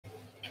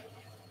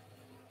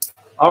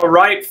All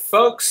right,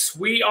 folks,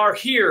 we are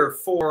here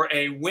for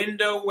a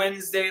Window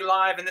Wednesday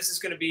Live, and this is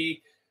going to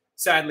be,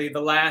 sadly,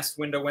 the last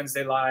Window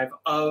Wednesday Live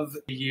of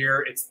the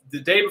year. It's the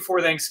day before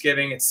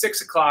Thanksgiving. It's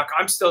 6 o'clock.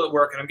 I'm still at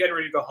work, and I'm getting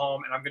ready to go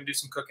home, and I'm going to do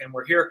some cooking.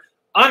 We're here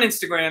on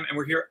Instagram, and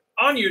we're here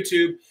on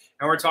YouTube,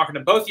 and we're talking to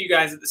both of you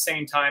guys at the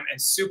same time,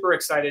 and super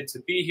excited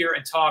to be here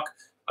and talk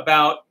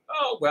about,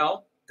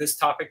 this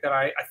topic that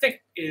I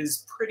think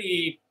is going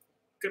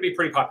to be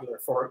pretty popular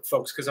for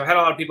folks, because I've had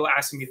a lot of people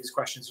asking me these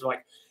questions. They're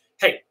like,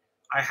 hey,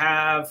 I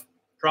have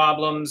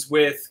problems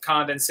with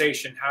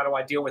condensation. How do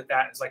I deal with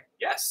that? It's like,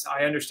 yes,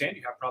 I understand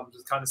you have problems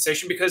with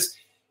condensation because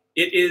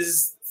it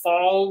is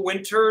fall,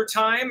 winter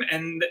time,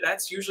 and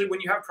that's usually when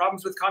you have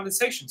problems with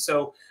condensation.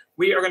 So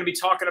we are going to be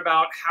talking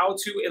about how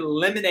to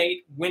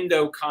eliminate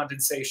window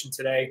condensation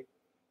today.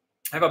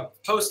 I have a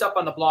post up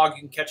on the blog.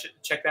 You can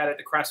check that at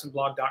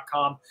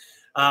thecraftsmanblog.com.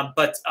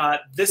 But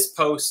this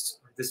post,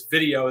 this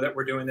video that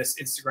we're doing, this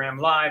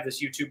Instagram Live,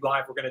 this YouTube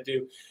Live we're going to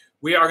do,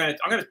 I'm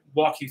going to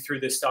walk you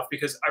through this stuff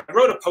because I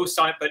wrote a post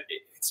on it, but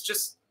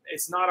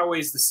it's not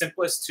always the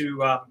simplest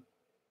to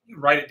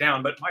write it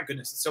down. But my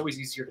goodness, it's always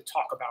easier to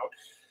talk about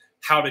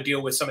how to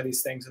deal with some of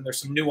these things. And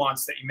there's some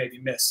nuance that you maybe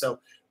miss. So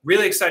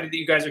really excited that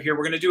you guys are here.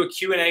 We're going to do a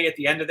Q&A at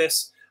the end of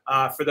this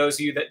for those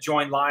of you that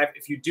join live.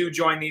 If you do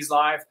join these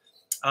live,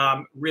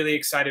 really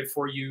excited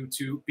for you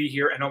to be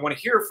here. And I want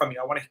to hear from you.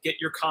 I want to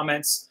get your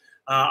comments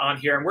on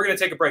here, and we're going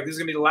to take a break. This is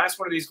going to be the last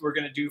one of these we're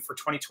going to do for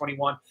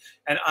 2021,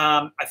 and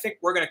I think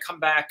we're going to come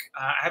back.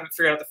 I haven't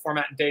figured out the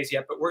format and days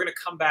yet, but we're going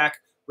to come back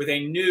with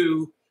a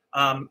new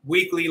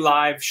weekly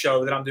live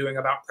show that I'm doing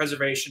about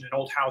preservation in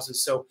old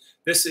houses. So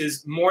this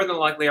is more than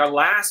likely our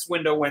last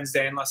Window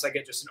Wednesday, unless I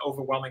get just an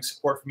overwhelming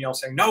support from y'all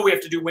saying, no, we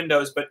have to do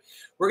windows. But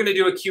we're going to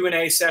do a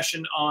Q&A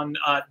session on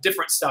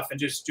different stuff and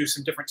just do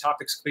some different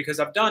topics, because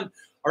I've done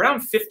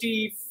around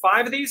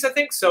 55 of these, I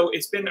think. So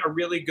it's been a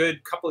really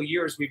good couple of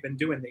years we've been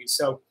doing these.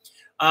 So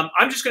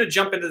I'm just going to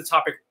jump into the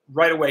topic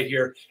right away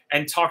here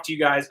and talk to you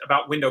guys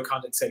about window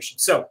condensation.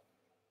 So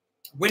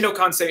window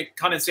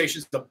condensation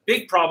is a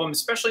big problem,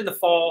 especially in the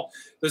fall.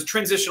 Those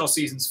transitional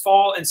seasons,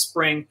 fall and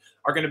spring,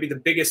 are going to be the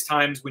biggest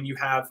times when you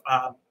have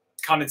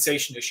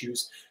condensation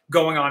issues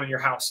going on in your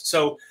house.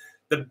 So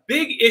the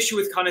big issue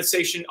with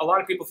condensation, a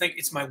lot of people think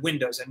it's my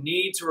windows. I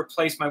need to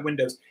replace my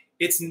windows.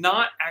 It's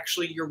not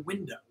actually your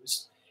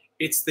windows.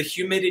 It's the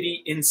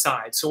humidity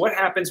inside. So what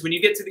happens when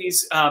you get to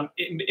these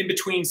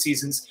in-between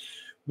seasons,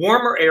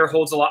 warmer air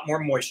holds a lot more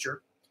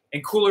moisture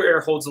and cooler air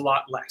holds a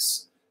lot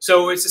less.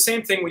 So it's the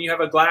same thing when you have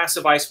a glass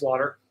of ice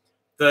water.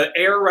 The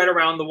air right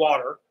around the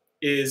water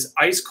is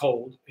ice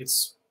cold.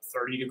 It's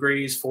 30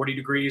 degrees, 40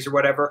 degrees or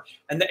whatever.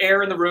 And the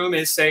air in the room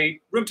is,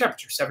 say, room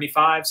temperature,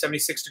 75,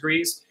 76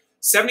 degrees.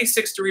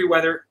 76-degree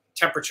weather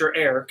temperature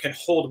air can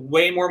hold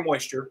way more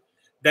moisture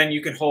than you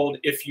can hold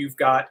if you've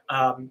got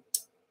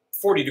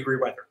 40-degree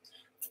weather.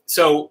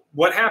 So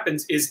what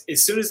happens is,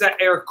 as soon as that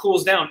air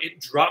cools down,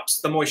 it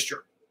drops the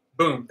moisture.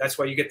 Boom. That's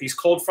why you get these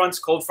cold fronts.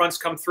 Cold fronts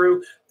come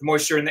through. The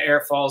moisture in the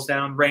air falls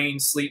down.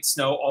 Rain, sleet,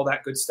 snow, all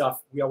that good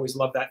stuff. We always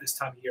love that this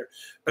time of year.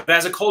 But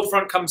as a cold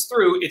front comes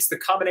through, it's the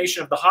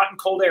combination of the hot and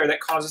cold air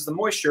that causes the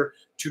moisture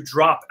to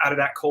drop out of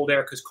that cold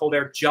air, because cold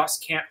air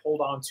just can't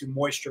hold on to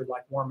moisture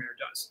like warm air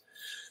does.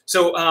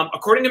 So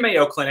according to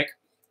MayoClinic,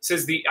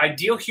 says the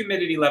ideal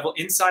humidity level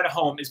inside a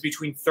home is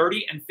between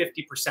 30 and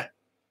 50%.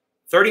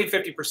 30 and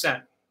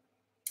 50%.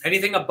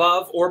 Anything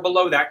above or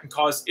below that can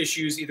cause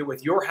issues either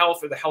with your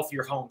health or the health of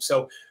your home.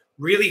 So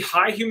really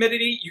high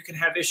humidity, you can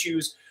have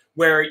issues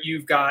where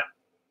you've got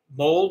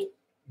mold,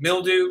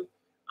 mildew,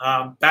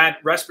 bad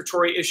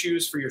respiratory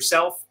issues for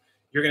yourself.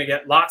 You're going to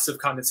get lots of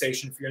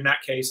condensation if you're in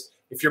that case.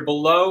 If you're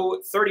below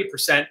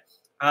 30%,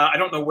 I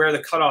don't know where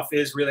the cutoff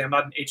is really. I'm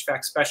not an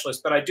HVAC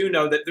specialist, but I do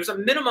know that there's a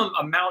minimum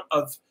amount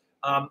of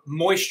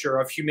moisture,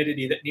 of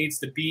humidity that needs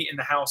to be in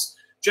the house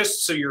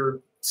just so your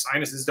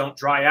sinuses don't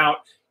dry out.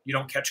 You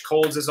don't catch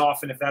colds as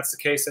often if that's the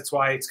case. That's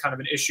why it's kind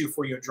of an issue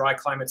for you in dry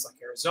climates like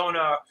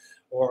Arizona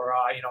or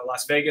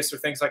Las Vegas or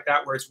things like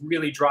that, where it's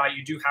really dry.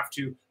 You do have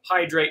to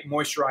hydrate,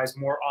 moisturize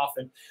more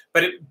often.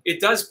 But it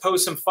does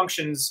pose some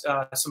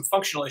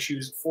functional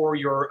issues for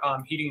your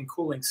heating and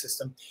cooling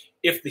system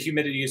if the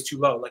humidity is too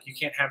low. Like, you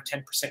can't have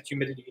 10%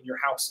 humidity in your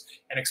house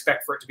and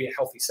expect for it to be a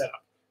healthy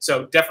setup.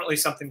 So definitely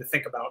something to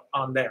think about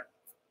on there.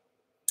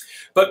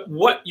 But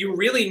what you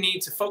really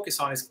need to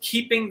focus on is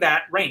keeping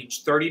that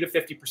range, 30 to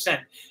 50%.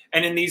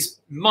 And in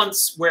these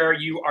months where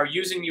you are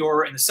using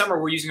in the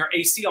summer, we're using our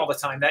AC all the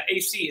time. That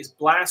AC is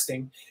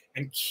blasting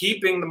and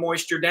keeping the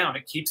moisture down.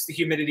 It keeps the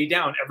humidity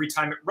down every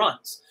time it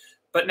runs.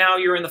 But now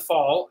you're in the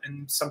fall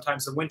and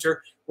sometimes the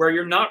winter where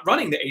you're not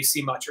running the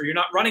AC much, or you're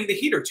not running the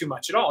heater too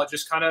much at all. It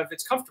just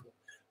it's comfortable.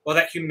 Well,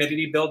 that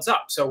humidity builds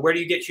up. So where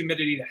do you get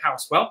humidity in the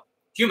house? Well,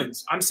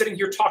 humans. I'm sitting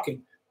here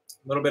talking,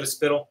 a little bit of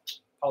spittle.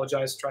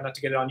 Apologize, try not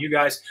to get it on you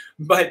guys,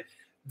 but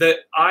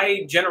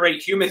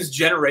humans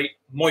generate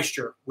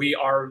moisture. We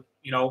are,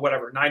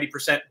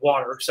 90%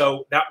 water.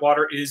 So that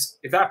water is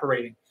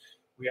evaporating.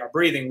 We are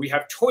breathing. We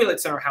have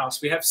toilets in our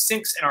house. We have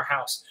sinks in our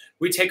house.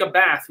 We take a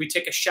bath. We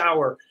take a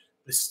shower.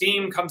 The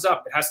steam comes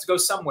up. It has to go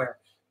somewhere.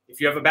 If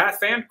you have a bath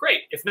fan,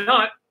 great. If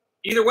not,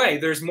 either way,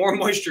 there's more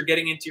moisture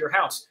getting into your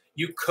house.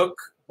 You cook.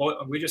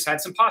 We just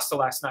had some pasta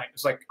last night. It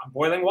was like, I'm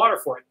boiling water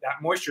for it.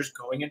 That moisture is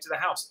going into the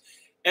house.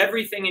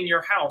 Everything in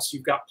your house,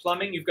 you've got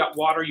plumbing, you've got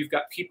water, you've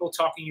got people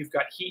talking, you've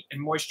got heat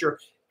and moisture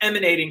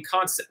emanating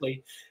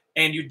constantly,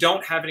 and you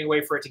don't have any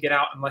way for it to get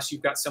out unless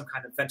you've got some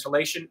kind of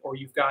ventilation or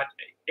you've got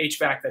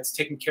HVAC that's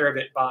taking care of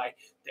it by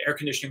the air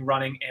conditioning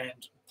running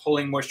and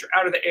pulling moisture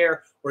out of the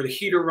air, or the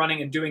heater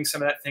running and doing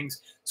some of that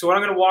things. So what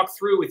I'm going to walk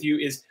through with you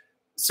is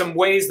some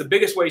ways, the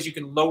biggest ways you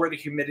can lower the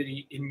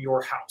humidity in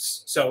your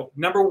house. So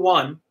number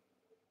one,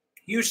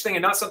 huge thing,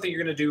 and not something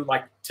you're going to do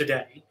like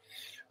today,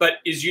 but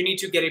is you need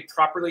to get a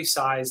properly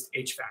sized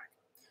HVAC.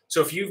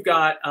 So if you've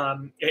got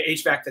an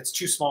HVAC that's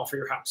too small for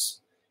your house,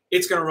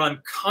 it's going to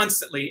run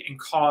constantly and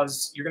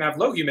you're going to have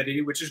low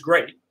humidity, which is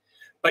great,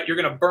 but you're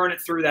going to burn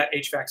it through that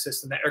HVAC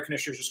system. That air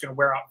conditioner is just going to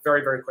wear out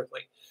very, very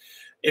quickly.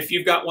 If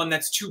you've got one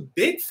that's too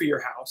big for your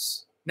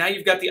house, now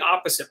you've got the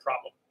opposite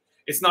problem.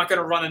 It's not going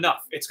to run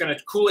enough. It's going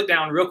to cool it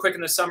down real quick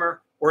in the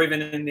summer, or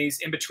even in these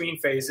in-between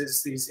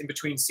phases, these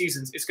in-between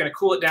seasons. It's going to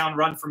cool it down,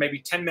 run for maybe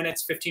 10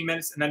 minutes, 15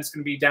 minutes, and then it's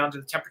going to be down to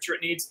the temperature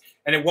it needs,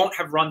 and it won't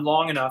have run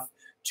long enough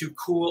to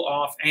cool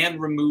off and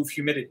remove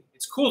humidity.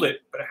 It's cooled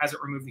it, but it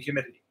hasn't removed the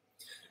humidity.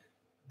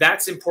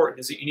 That's important,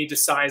 is that you need to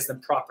size them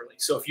properly.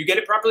 So if you get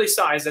it properly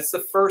sized, that's the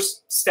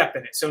first step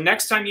in it. So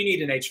next time you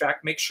need an HVAC,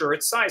 make sure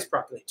it's sized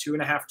properly,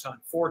 2.5 ton,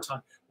 4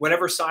 ton,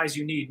 whatever size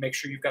you need, make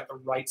sure you've got the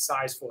right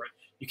size for it.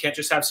 You can't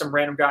just have some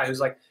random guy who's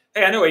like,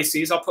 hey, I know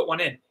ACs, I'll put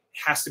one in. It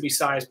has to be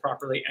sized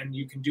properly, and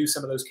you can do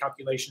some of those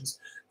calculations.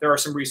 There are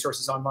some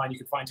resources online you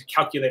can find to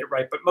calculate it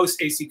right, but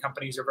most AC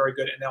companies are very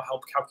good, and they'll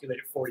help calculate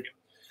it for you.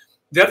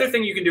 The other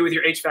thing you can do with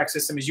your HVAC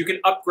system is you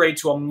can upgrade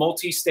to a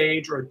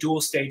multi-stage or a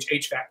dual-stage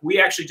HVAC. We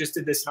actually just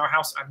did this in our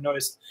house. I've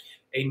noticed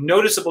a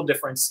noticeable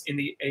difference in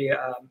the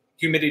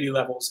humidity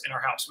levels in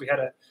our house. We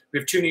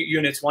have 2 new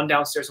units, one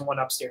downstairs and one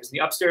upstairs. The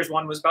upstairs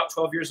one was about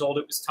 12 years old.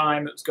 It was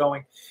time, it was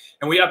going,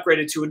 and we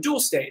upgraded to a dual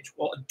stage.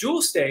 Well, a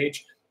dual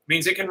stage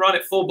means it can run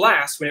at full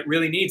blast when it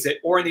really needs it,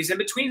 or in these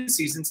in-between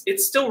seasons,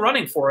 it's still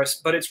running for us,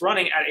 but it's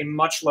running at a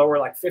much lower,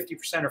 like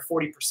 50%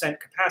 or 40%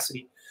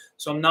 capacity.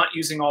 So I'm not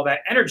using all that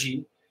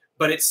energy,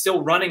 but it's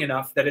still running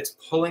enough that it's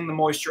pulling the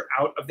moisture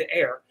out of the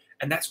air.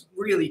 And that's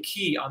really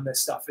key on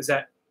this stuff, is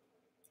that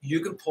you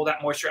can pull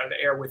that moisture out of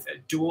the air with a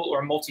dual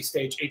or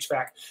multi-stage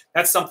HVAC.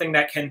 That's something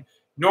that can,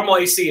 normal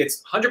AC,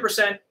 it's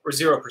 100% or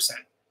 0%.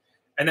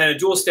 And then a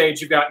dual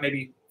stage, you've got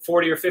maybe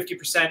 40 or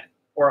 50%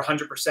 or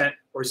 100%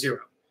 or 0.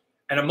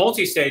 And a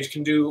multi-stage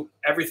can do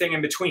everything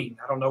in between.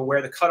 I don't know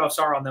where the cutoffs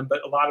are on them,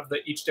 but a lot of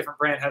each different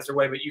brand has their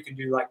way, but you can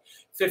do like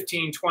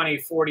 15, 20,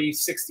 40,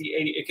 60,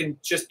 80.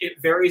 It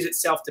varies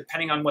itself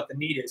depending on what the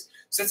need is.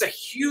 So that's a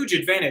huge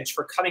advantage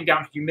for cutting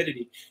down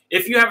humidity.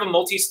 If you have a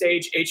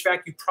multi-stage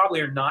HVAC, you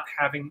probably are not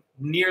having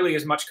nearly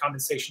as much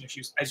condensation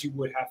issues as you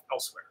would have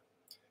elsewhere.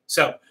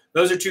 So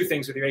those are 2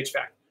 things with your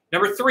HVAC.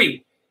 Number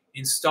 3,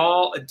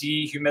 install a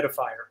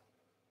dehumidifier.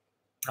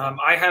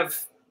 I have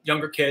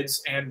younger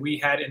kids, and we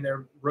had in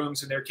their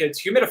rooms and their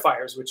kids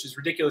humidifiers, which is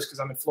ridiculous because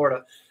I'm in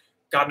Florida.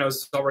 God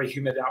knows it's already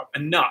humid out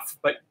enough,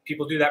 but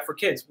people do that for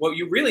kids. What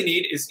you really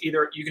need is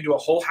either you can do a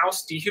whole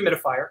house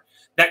dehumidifier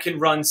that can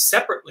run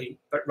separately,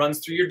 but runs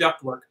through your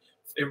ductwork.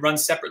 It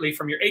runs separately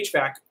from your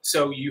HVAC,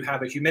 so you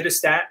have a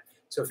humidistat.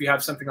 So if you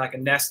have something like a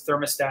Nest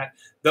thermostat,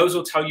 those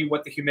will tell you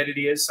what the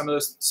humidity is. Some of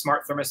those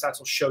smart thermostats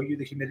will show you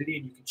the humidity,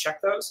 and you can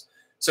check those.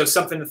 So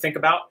something to think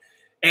about.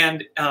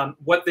 And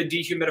what the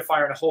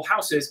dehumidifier in a whole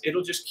house is,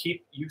 it'll just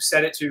keep, you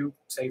set it to,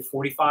 say,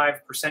 45%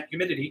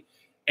 humidity,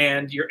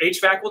 and your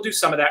HVAC will do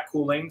some of that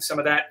cooling, some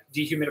of that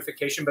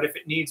dehumidification. But if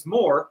it needs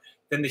more,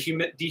 then the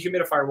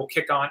dehumidifier will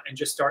kick on and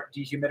just start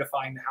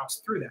dehumidifying the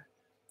house through that.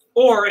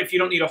 Or if you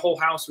don't need a whole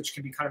house, which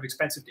can be kind of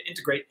expensive to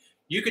integrate,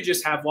 you could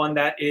just have one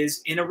that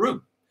is in a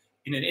room,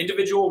 in an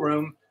individual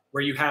room,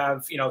 where you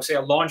have, say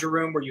a laundry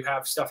room where you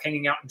have stuff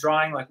hanging out and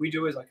drying like we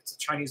do, is like it's a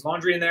Chinese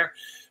laundry in there.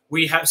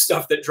 We have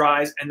stuff that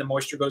dries and the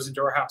moisture goes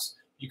into our house.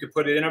 You could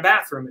put it in a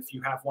bathroom if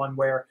you have one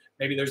where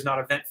maybe there's not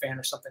a vent fan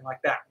or something like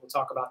that. We'll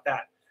talk about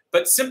that.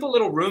 But simple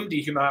little room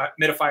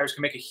dehumidifiers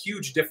can make a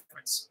huge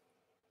difference.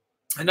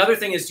 Another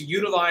thing is to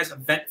utilize a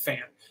vent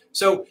fan.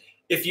 So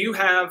if you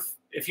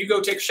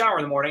go take a shower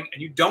in the morning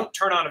and you don't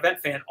turn on a vent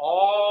fan,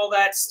 all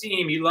that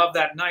steam, you love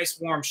that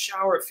nice warm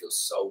shower. It feels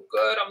so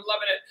good. I'm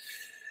loving it.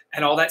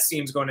 And all that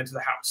steam's going into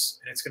the house,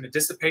 and it's going to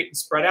dissipate and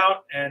spread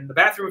out, and the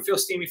bathroom will feel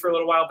steamy for a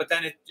little while, but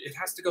then it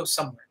has to go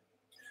somewhere.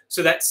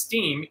 So that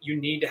steam, you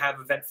need to have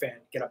a vent fan.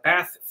 Get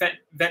a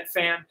vent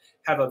fan,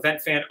 have a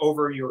vent fan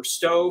over your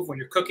stove when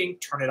you're cooking,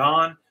 turn it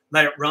on,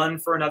 let it run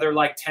for another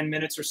like 10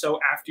 minutes or so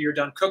after you're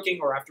done cooking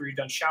or after you're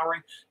done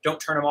showering. Don't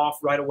turn them off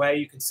right away.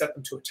 You can set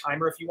them to a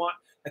timer if you want.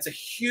 That's a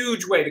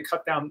huge way to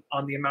cut down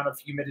on the amount of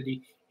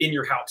humidity in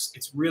your house.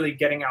 It's really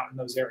getting out in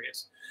those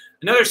areas.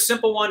 Another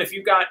simple one, if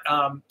you've got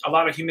a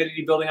lot of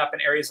humidity building up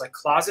in areas like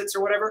closets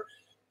or whatever,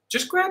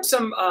 just grab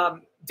some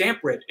damp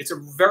rid. It's a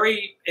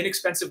very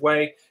inexpensive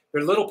way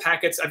They're little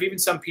packets. I've even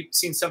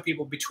seen some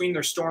people between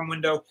their storm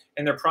window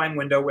and their prime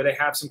window where they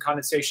have some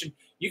condensation.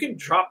 You can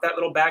drop that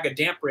little bag of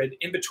damp rid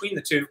in between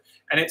the two,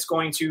 and it's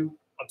going to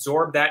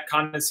absorb that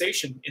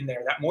condensation in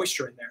there, that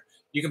moisture in there.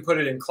 You can put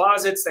it in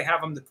closets. They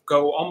have them that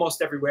go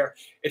almost everywhere.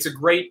 It's a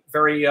great,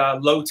 very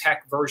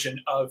low-tech version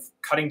of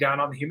cutting down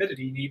on the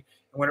humidity you need.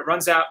 And when it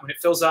runs out, when it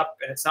fills up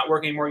and it's not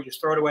working anymore, you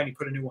just throw it away and you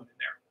put a new one in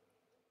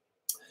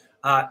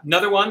there.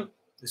 Another one,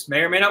 this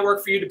may or may not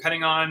work for you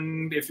depending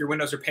on if your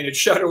windows are painted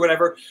shut or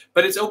whatever,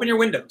 but it's open your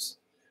windows,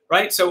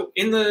 right? So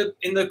in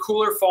the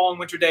cooler fall and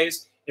winter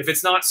days, if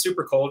it's not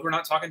super cold, we're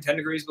not talking 10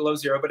 degrees below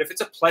zero, but if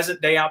it's a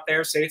pleasant day out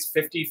there, say it's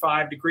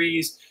 55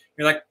 degrees,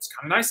 you're like, it's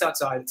kind of nice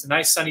outside. It's a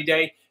nice sunny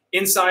day.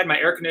 Inside, my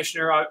air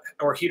conditioner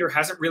or heater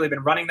hasn't really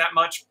been running that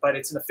much, but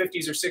it's in the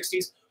 50s or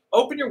 60s.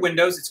 Open your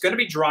windows. It's going to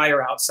be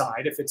drier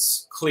outside if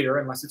it's clear,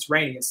 unless it's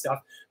raining and stuff.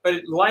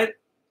 But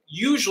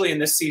usually in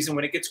this season,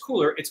 when it gets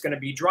cooler, it's going to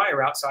be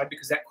drier outside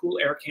because that cool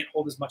air can't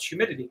hold as much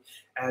humidity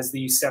as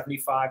the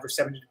 75 or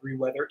 70-degree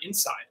weather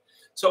inside.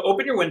 So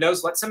open your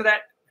windows, let some of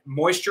that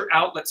moisture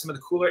out, let some of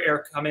the cooler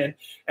air come in,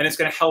 and it's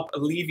going to help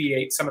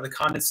alleviate some of the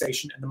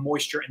condensation and the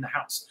moisture in the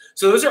house.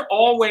 So those are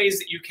all ways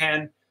that you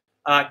can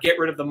get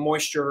rid of the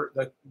moisture,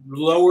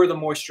 lower the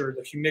moisture,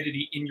 the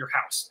humidity in your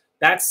house.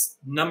 That's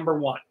number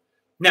one.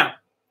 Now,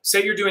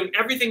 say you're doing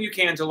everything you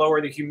can to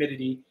lower the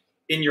humidity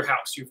in your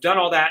house. You've done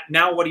all that.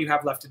 Now what do you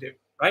have left to do,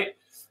 right?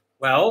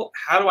 Well,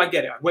 how do I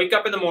get it? I wake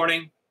up in the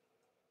morning.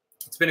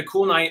 It's been a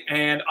cool night,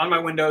 and on my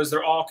windows,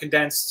 they're all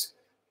condensed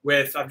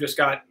with, I've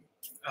got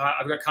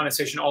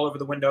condensation all over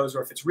the windows,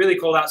 or if it's really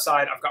cold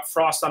outside, I've got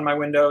frost on my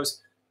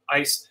windows,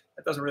 ice.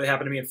 That doesn't really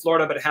happen to me in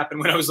Florida, but it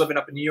happened when I was living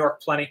up in New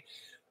York plenty.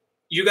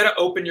 You got to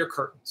open your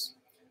curtains.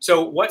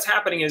 So what's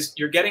happening is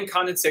you're getting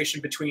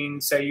condensation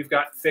between, say, you've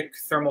got thick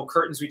thermal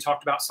curtains. We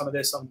talked about some of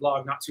this on the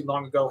blog not too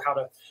long ago, how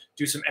to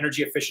do some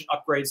energy efficient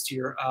upgrades to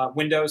your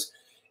windows,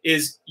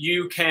 is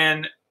you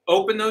can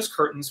open those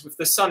curtains if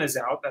the sun is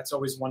out. That's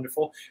always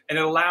wonderful. And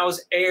it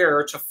allows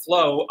air to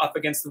flow up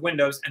against the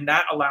windows, and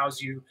that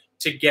allows you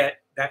to get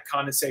that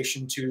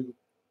condensation to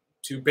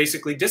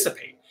basically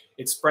dissipate.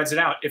 It spreads it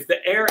out.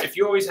 If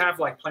you always have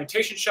like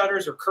plantation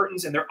shutters or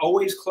curtains and they're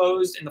always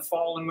closed in the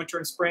fall and winter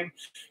and spring,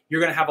 you're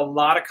going to have a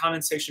lot of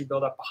condensation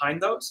build up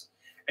behind those.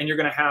 And you're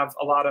going to have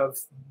a lot of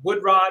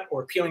wood rot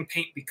or peeling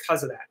paint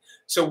because of that.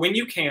 So when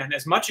you can,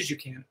 as much as you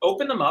can,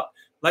 open them up,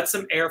 let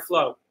some air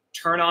flow.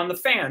 Turn on the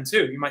fan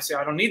too. You might say,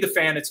 I don't need the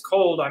fan. It's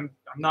cold. I'm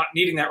not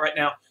needing that right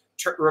now.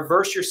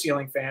 Reverse your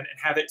ceiling fan and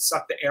have it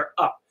suck the air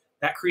up.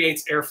 That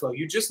creates airflow.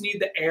 You just need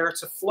the air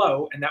to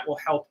flow, and that will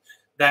help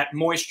that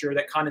moisture,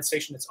 that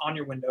condensation that's on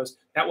your windows,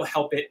 that will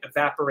help it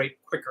evaporate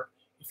quicker.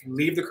 If you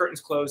leave the curtains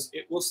closed,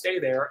 it will stay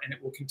there, and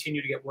it will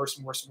continue to get worse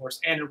and worse and worse,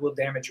 and it will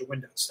damage your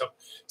windows. So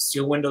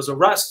steel windows will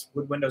rust,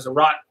 wood windows will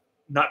rot,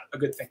 not a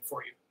good thing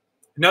for you.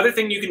 Another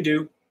thing you can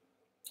do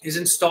is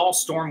install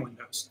storm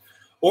windows.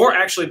 Or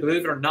actually,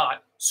 believe it or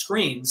not,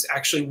 screens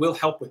actually will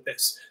help with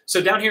this.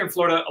 So down here in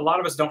Florida, a lot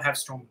of us don't have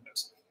storm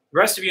windows. The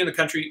rest of you in the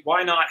country,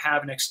 why not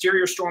have an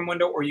exterior storm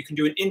window, or you can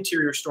do an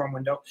interior storm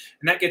window,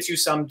 and that gets you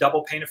some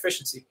double pane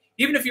efficiency.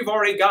 Even if you've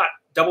already got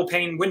double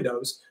pane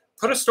windows,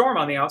 put a storm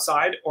on the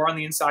outside or on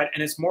the inside,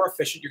 and it's more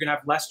efficient. You're going to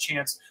have less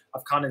chance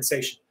of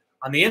condensation.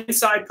 On the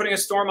inside, putting a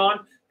storm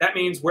on, that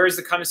means where's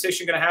the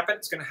condensation going to happen?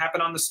 It's going to happen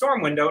on the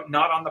storm window,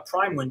 not on the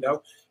prime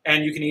window,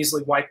 and you can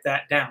easily wipe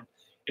that down.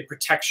 It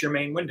protects your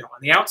main window.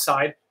 On the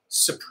outside,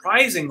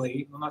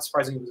 surprisingly, well, not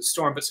surprisingly with a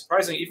storm, but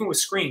surprisingly, even with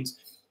screens,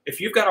 if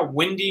you've got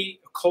a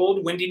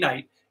cold, windy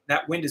night,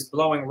 that wind is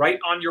blowing right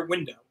on your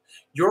window,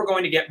 you're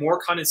going to get more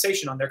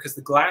condensation on there because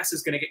the glass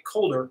is going to get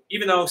colder,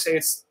 even though, say,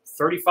 it's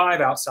 35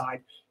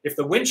 outside. If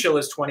the wind chill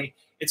is 20,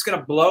 it's going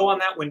to blow on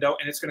that window,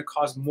 and it's going to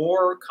cause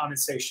more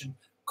condensation,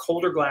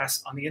 colder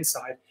glass on the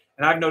inside.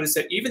 And I've noticed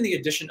that even the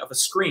addition of a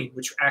screen,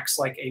 which acts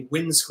like a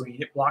wind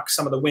screen, it blocks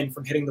some of the wind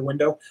from hitting the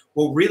window,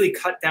 will really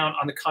cut down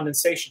on the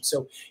condensation.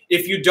 So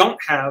if you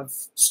don't have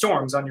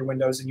storms on your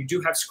windows and you do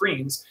have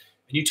screens,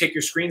 and you take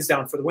your screens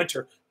down for the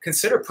winter,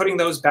 consider putting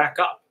those back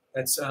up.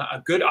 That's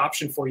a good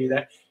option for you,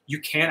 that you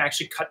can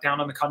actually cut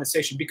down on the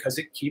condensation because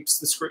it keeps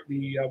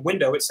the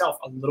window itself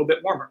a little bit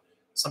warmer,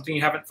 something you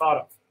haven't thought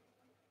of.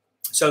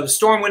 So the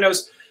storm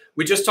windows,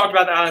 we just talked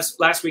about that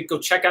last week. Go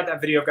check out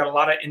that video. I've got a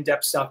lot of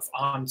in-depth stuff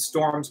on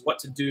storms, what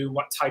to do,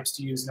 what types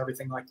to use, and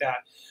everything like that.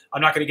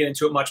 I'm not going to get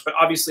into it much, but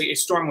obviously a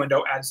storm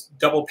window adds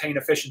double pane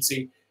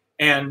efficiency,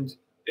 and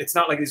it's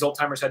not like these old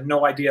timers had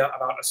no idea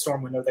about a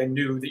storm window. They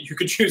knew that you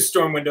could use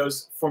storm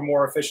windows for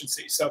more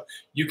efficiency. So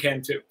you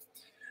can too.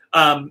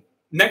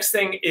 Next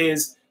thing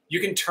is you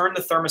can turn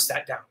the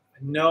thermostat down. I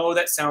know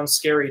that sounds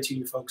scary to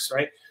you folks,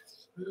 right?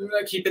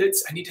 I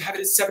need to have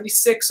it at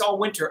 76 all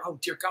winter. Oh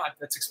dear God,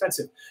 that's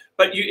expensive.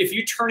 But if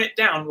you turn it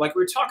down, like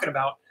we were talking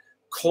about,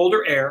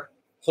 colder air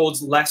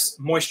holds less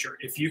moisture.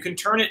 If you can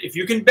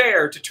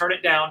bear to turn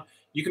it down,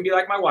 you can be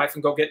like my wife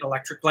and go get an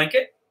electric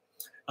blanket.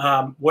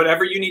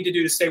 Whatever you need to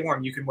do to stay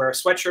warm. You can wear a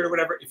sweatshirt or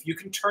whatever. If you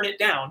can turn it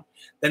down,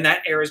 then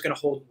that air is going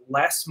to hold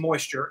less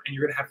moisture, and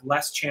you're going to have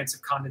less chance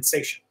of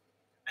condensation.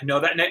 I know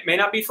that may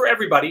not be for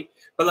everybody,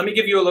 But let me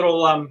give you a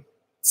little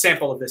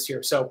sample of this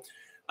here. So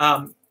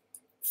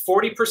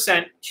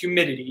 40%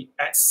 humidity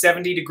at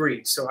 70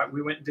 degrees. So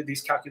we went and did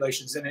these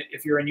calculations. And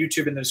if you're on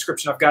YouTube, in the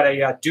description, I've got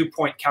a dew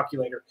point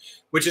calculator,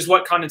 which is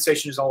what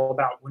condensation is all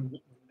about. When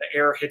the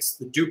air hits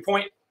the dew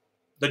point,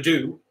 the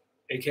dew,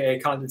 aka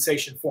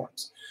condensation,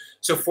 forms.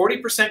 So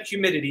 40%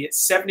 humidity at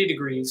 70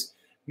 degrees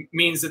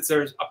means that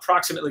there's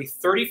approximately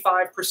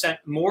 35%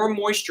 more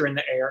moisture in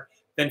the air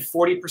than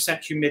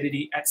 40%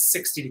 humidity at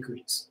 60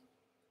 degrees.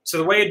 So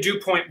the way a dew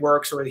point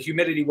works, or the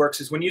humidity works,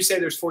 is when you say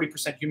there's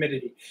 40%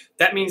 humidity,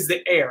 that means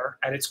the air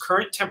at its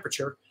current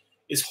temperature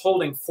is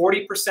holding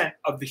 40%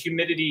 of the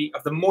humidity,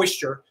 of the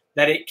moisture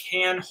that it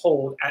can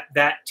hold at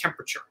that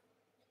temperature.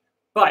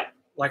 But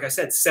like I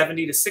said,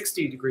 70 to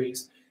 60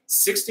 degrees,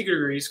 60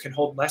 degrees can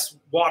hold less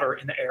water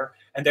in the air,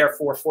 and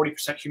therefore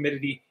 40%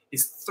 humidity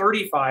is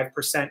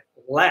 35%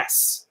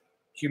 less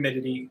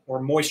humidity or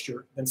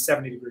moisture than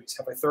 70 degrees.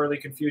 Have I thoroughly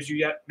confused you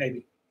yet?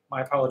 Maybe.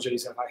 My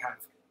apologies if I have.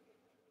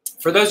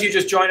 For those of you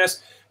just joined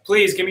us,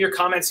 please give me your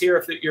comments here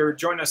if you're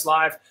joining us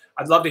live.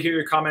 I'd love to hear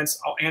your comments.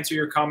 I'll answer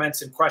your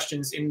comments and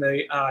questions in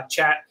the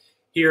chat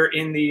here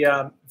in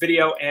the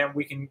video, and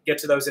we can get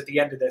to those at the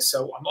end of this.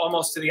 So I'm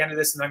almost to the end of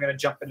this, and I'm going to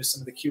jump into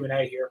some of the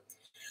Q&A here.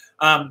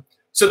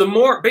 So the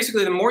more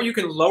you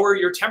can lower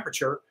your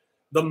temperature,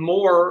 the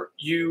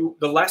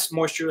less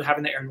moisture you have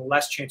in the air and the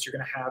less chance you're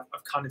going to have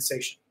of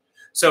condensation.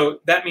 So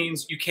that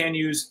means you can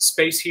use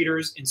space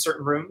heaters in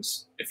certain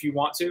rooms if you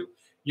want to.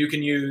 You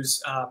can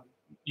use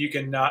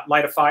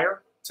light a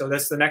fire. So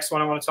that's the next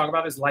one I want to talk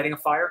about, is lighting a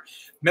fire.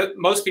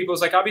 Most people,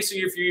 it's like, obviously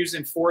if you're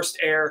using forced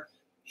air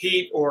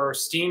heat or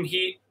steam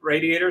heat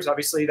radiators,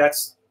 obviously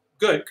that's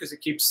good because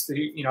it keeps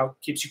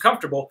keeps you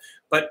comfortable.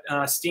 But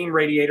steam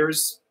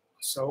radiators,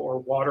 or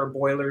water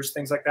boilers,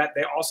 things like that,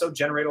 they also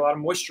generate a lot of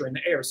moisture in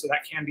the air, so that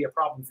can be a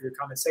problem for your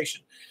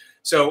condensation.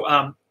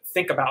 So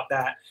think about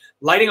that.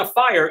 Lighting a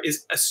fire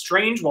is a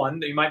strange one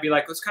that you might be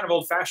like, that's kind of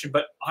old-fashioned,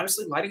 but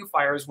honestly, lighting a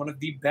fire is one of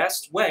the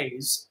best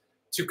ways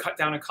to cut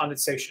down on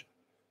condensation.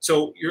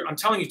 So I'm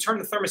telling you, turn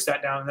the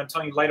thermostat down, and I'm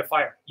telling you, light a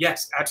fire.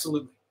 Yes,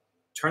 absolutely.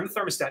 Turn the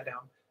thermostat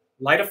down,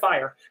 light a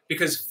fire,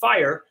 because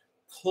fire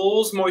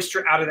pulls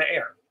moisture out of the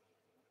air.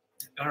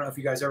 I don't know if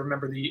you guys ever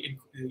remember the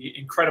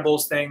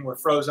Incredibles thing where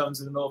Frozone's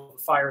in the middle of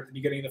the fire at the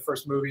beginning of the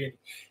first movie, and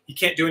he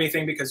can't do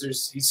anything because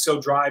he's so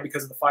dry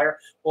because of the fire.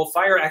 Well,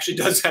 fire actually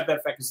does have that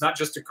effect. It's not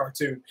just a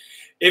cartoon.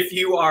 If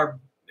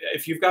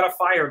you've got a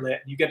fire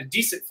lit and you get a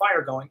decent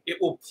fire going, it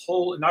will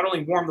pull, not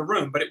only warm the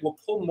room, but it will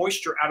pull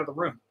moisture out of the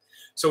room.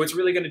 So it's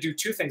really going to do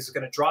two things. It's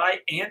going to dry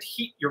and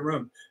heat your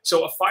room.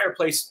 So a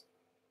fireplace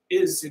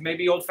it may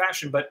be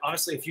old-fashioned, but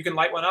honestly, if you can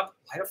light one up,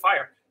 light a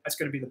fire. That's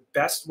going to be the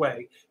best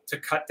way to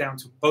cut down,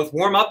 to both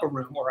warm up a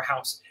room or a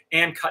house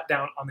and cut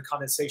down on the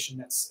condensation,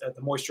 that's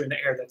the moisture in the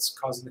air that's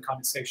causing the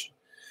condensation.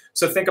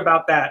 So think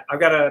about that. I've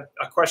got a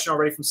question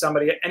already from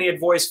somebody. Any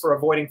advice for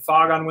avoiding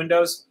fog on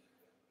windows?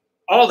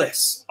 All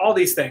these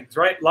things,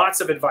 right? Lots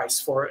of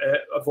advice for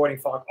avoiding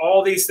fog.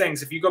 All these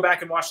things. If you go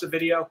back and watch the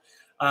video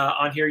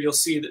on here, you'll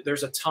see that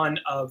there's a ton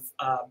of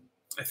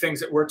things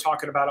that we're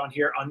talking about on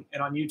here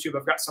and on YouTube.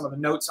 I've got some of the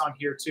notes on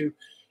here too.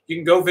 You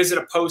can go visit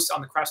a post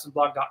on the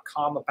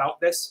craftsmanblog.com about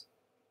this.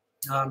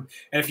 And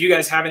if you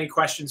guys have any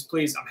questions,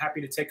 please, I'm happy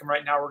to take them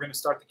right now. We're going to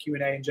start the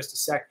Q&A in just a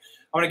sec.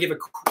 I want to give a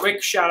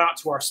quick shout out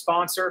to our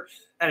sponsor.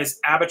 That is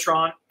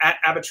Abitron, at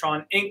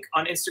Abitron Inc.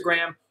 on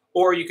Instagram,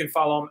 or you can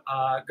follow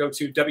them. Go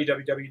to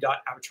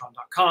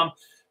www.abitron.com.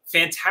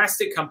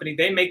 Fantastic company.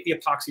 They make the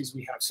epoxies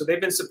we have. So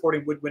they've been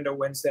supporting Window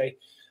Wednesday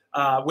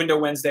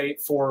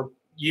for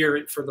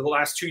the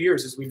last 2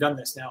 years as we've done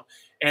this now.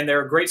 And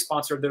they're a great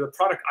sponsor. They're the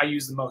product I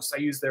use the most. I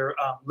use their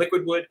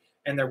liquid wood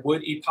and their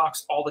wood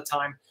epox all the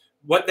time.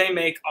 What they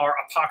make are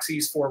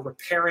epoxies for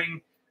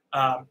repairing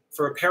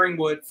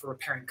wood, for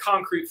repairing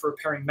concrete, for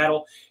repairing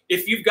metal.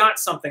 If you've got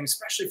something,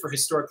 especially for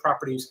historic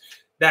properties,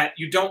 that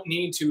you don't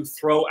need to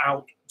throw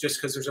out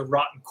just because there's a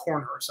rotten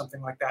corner or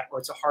something like that, or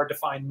it's a hard to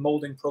find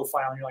molding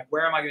profile, and you're like,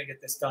 where am I going to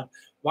get this done?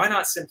 Why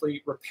not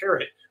simply repair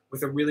it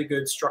with a really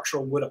good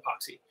structural wood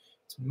epoxy?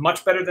 It's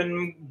much better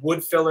than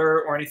wood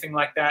filler or anything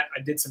like that.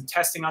 I did some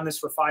testing on this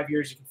for 5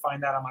 years. You can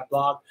find that on my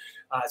blog.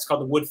 It's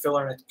called the Wood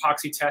Filler and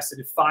Epoxy Test. I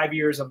did 5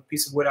 years of a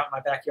piece of wood out in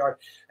my backyard,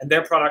 and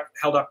their product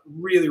held up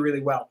really,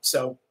 really well.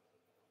 So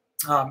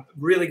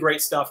really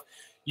great stuff.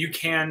 You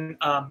can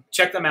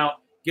check them out,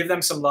 give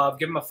them some love,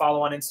 give them a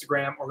follow on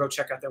Instagram, or go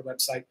check out their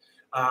website.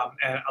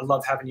 And I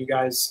love having you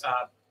guys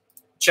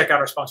check out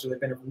our sponsor. They've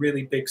been a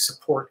really big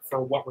support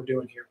for what we're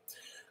doing here.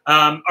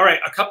 All right,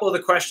 a couple of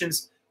the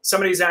questions.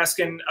 Somebody's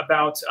asking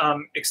about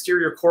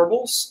exterior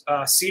corbels,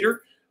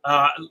 cedar.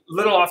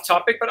 Little off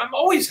topic, but I'm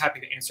always happy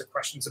to answer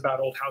questions about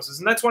old houses.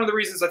 And that's one of the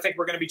reasons I think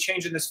we're going to be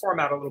changing this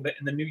format a little bit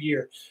in the new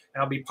year.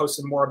 And I'll be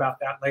posting more about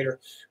that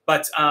later.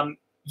 But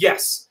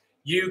yes,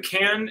 you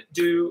can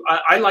do,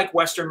 I like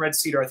Western red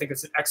cedar. I think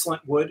it's an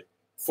excellent wood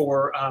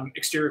for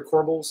exterior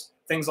corbels,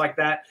 things like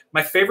that.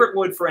 My favorite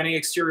wood for any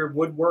exterior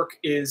woodwork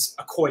is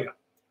Akoya.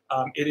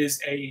 It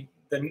is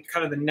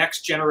kind of the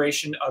next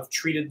generation of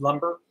treated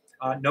lumber.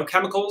 No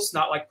chemicals,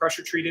 not like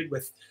pressure treated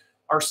with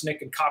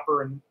arsenic and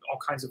copper and all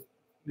kinds of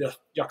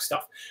yuck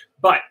stuff.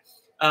 But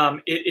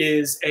it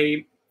is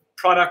a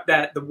product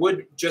that the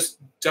wood just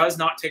does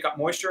not take up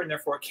moisture, and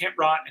therefore it can't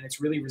rot, and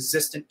it's really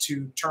resistant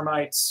to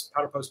termites,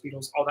 powder post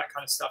beetles, all that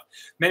kind of stuff.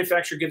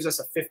 Manufacturer gives us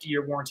a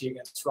 50-year warranty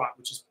against rot,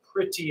 which is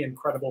pretty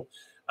incredible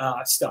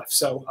stuff.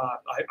 So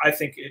I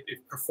think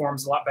it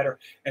performs a lot better.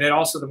 And it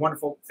also, the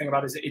wonderful thing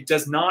about it is it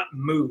does not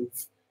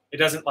move. It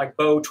doesn't like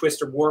bow,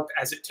 twist, or warp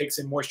as it takes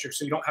in moisture.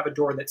 So you don't have a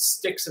door that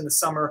sticks in the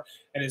summer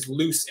and is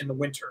loose in the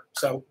winter.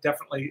 So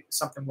definitely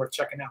something worth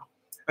checking out.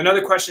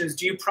 Another question is,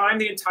 do you prime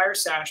the entire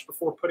sash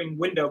before putting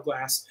window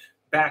glass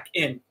back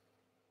in?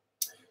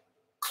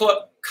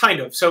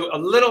 Kind of. So a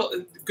little,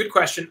 good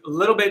question, a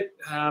little bit,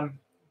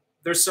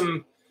 there's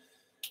some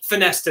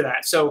finesse to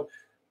that. So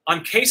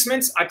on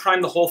casements, I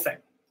prime the whole thing.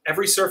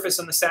 Every surface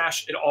on the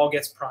sash, it all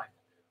gets primed.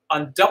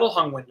 On double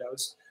hung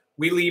windows,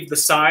 we leave the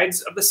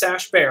sides of the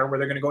sash bare where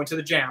they're going to go into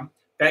the jamb.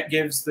 That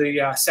gives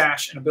the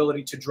sash an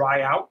ability to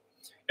dry out.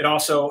 It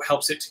also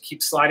helps it to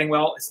keep sliding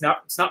well. It's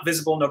not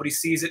visible. Nobody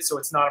sees it, so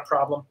it's not a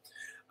problem.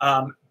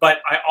 But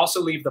I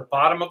also leave the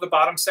bottom of the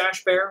bottom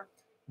sash bare,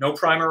 no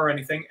primer or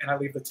anything, and I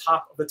leave the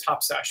top of the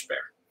top sash bare.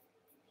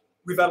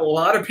 We've had a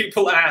lot of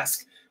people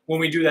ask when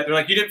we do that. They're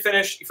like, you didn't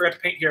finish. You forgot to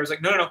paint here. I was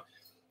like, no, no, no.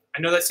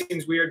 I know that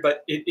seems weird,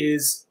 but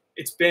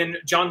it's been,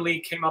 John Lee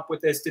came up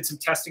with this, did some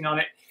testing on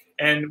it.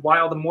 And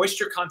while the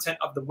moisture content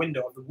of the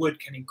window, of the wood,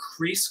 can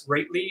increase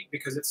greatly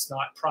because it's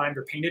not primed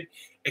or painted,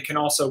 it can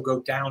also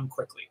go down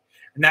quickly.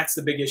 And that's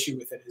the big issue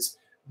with it, is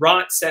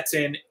rot sets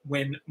in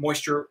when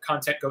moisture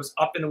content goes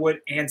up in the wood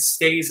and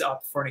stays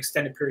up for an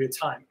extended period of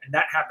time. And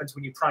that happens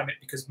when you prime it,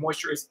 because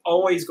moisture is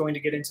always going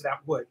to get into that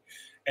wood.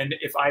 And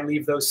if I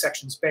leave those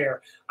sections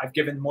bare, I've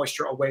given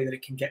moisture a way that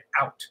it can get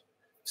out.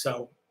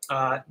 So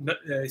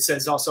it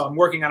says also, I'm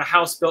working on a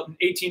house built in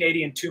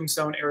 1880 in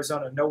Tombstone,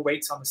 Arizona. No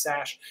weights on the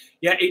sash.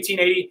 Yeah,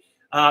 1880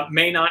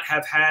 may not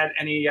have had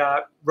any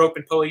rope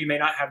and pulley. You may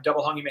not have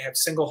double hung. You may have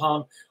single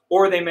hung,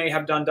 or they may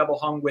have done double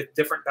hung with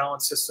different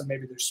balance system.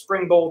 Maybe there's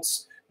spring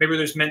bolts. Maybe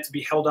there's meant to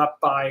be held up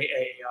by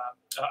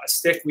a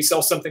stick. We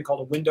sell something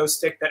called a window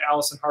stick that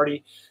Allison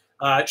Hardy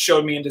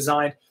showed me and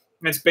designed.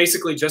 And it's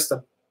basically just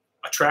a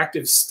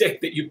attractive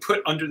stick that you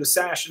put under the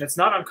sash. And it's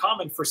not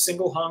uncommon for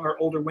single hung or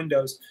older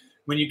windows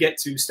when you get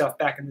to stuff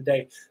back in the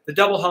day. The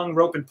double hung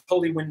rope and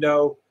pulley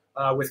window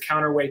with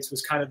counterweights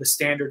was kind of the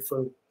standard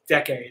for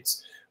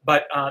decades.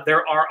 But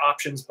there are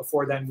options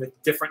before then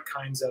with different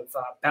kinds of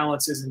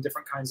balances and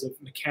different kinds of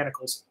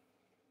mechanicals.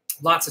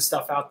 Lots of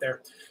stuff out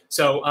there.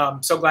 So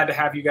so glad to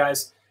have you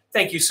guys.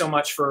 Thank you so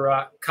much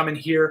for coming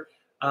here.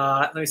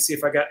 Let me see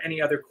if I got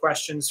any other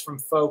questions from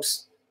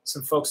folks.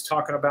 Some folks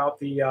talking about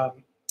the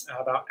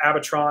about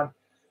Abatron.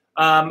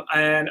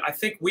 And I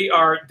think we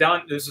are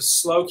done. There's a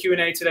slow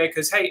Q&A today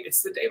because, hey,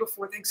 it's the day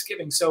before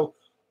Thanksgiving. So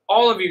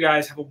all of you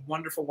guys have a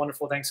wonderful,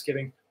 wonderful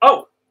Thanksgiving.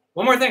 Oh,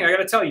 one more thing I got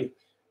to tell you.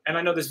 And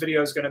I know this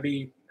video is going to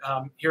be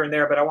here and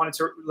there, but I wanted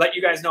to let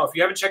you guys know, if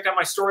you haven't checked out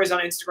my stories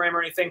on Instagram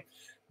or anything,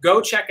 go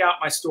check out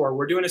my store.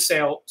 We're doing a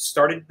sale,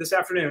 started this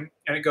afternoon,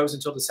 and it goes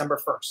until December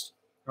 1st.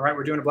 All right,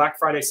 we're doing a Black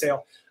Friday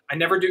sale. I've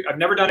never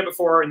done it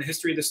before in the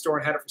history of the store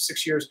and had it for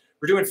 6 years.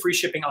 We're doing free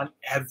shipping on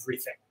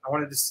everything. I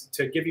wanted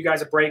to give you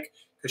guys a break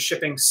because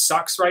shipping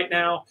sucks right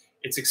now.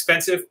 It's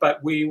expensive,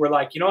 but we were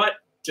like, you know what?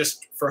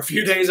 Just for a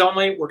few days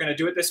only, we're going to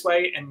do it this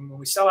way. And when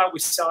we sell out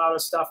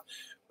of stuff.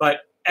 But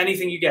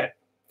anything you get,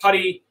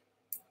 putty,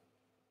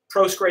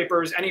 pro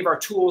scrapers, any of our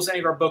tools, any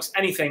of our books,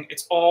 anything,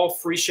 it's all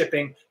free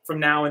shipping from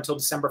now until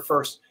December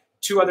 1st.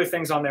 Two other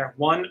things on there.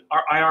 One,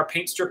 our IR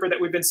paint stripper that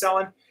we've been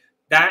selling,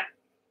 that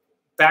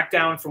back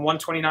down from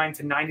 $129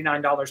 to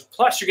 $99.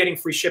 Plus, you're getting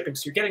free shipping.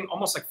 So you're getting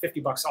almost like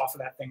 $50 off of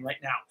that thing right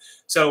now.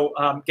 So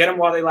get them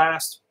while they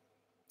last.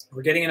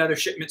 We're getting another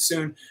shipment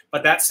soon,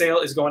 but that sale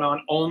is going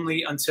on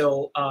only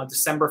until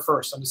December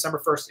 1st. On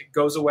December 1st, it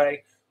goes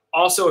away.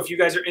 Also, if you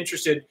guys are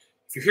interested,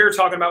 if you're here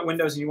talking about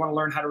windows and you want to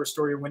learn how to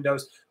restore your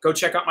windows, go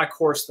check out my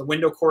course,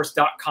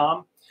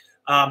 thewindowcourse.com.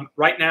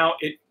 Right now,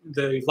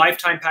 the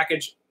lifetime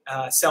package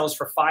sells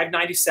for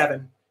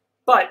 $597,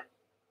 but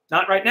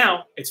not right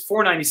now. It's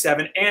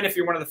 $497. And if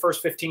you're one of the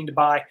first 15 to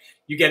buy,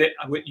 you get it.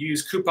 You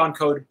use coupon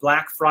code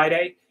Black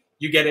Friday.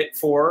 You get it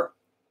for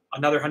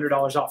another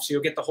 $100 off. So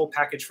you'll get the whole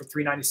package for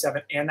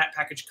 $397. And that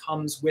package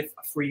comes with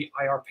a free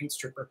IR paint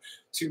stripper.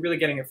 So you're really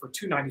getting it for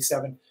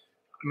 $297.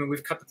 I mean,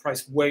 we've cut the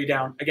price way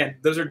down. Again,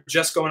 those are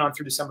just going on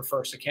through December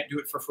 1st. I can't do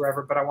it for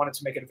forever, but I wanted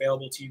to make it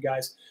available to you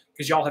guys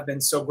because y'all have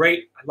been so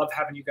great. I love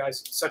having you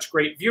guys, such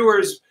great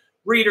viewers,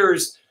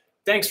 readers.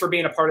 Thanks for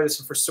being a part of this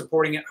and for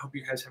supporting it. I hope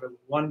you guys have a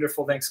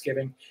wonderful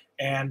Thanksgiving,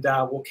 and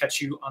we'll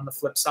catch you on the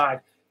flip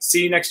side.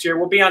 See you next year.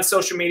 We'll be on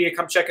social media.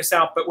 Come check us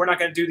out, but we're not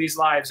going to do these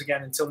lives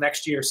again until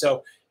next year.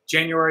 So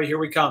January, here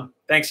we come.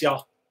 Thanks,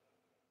 y'all.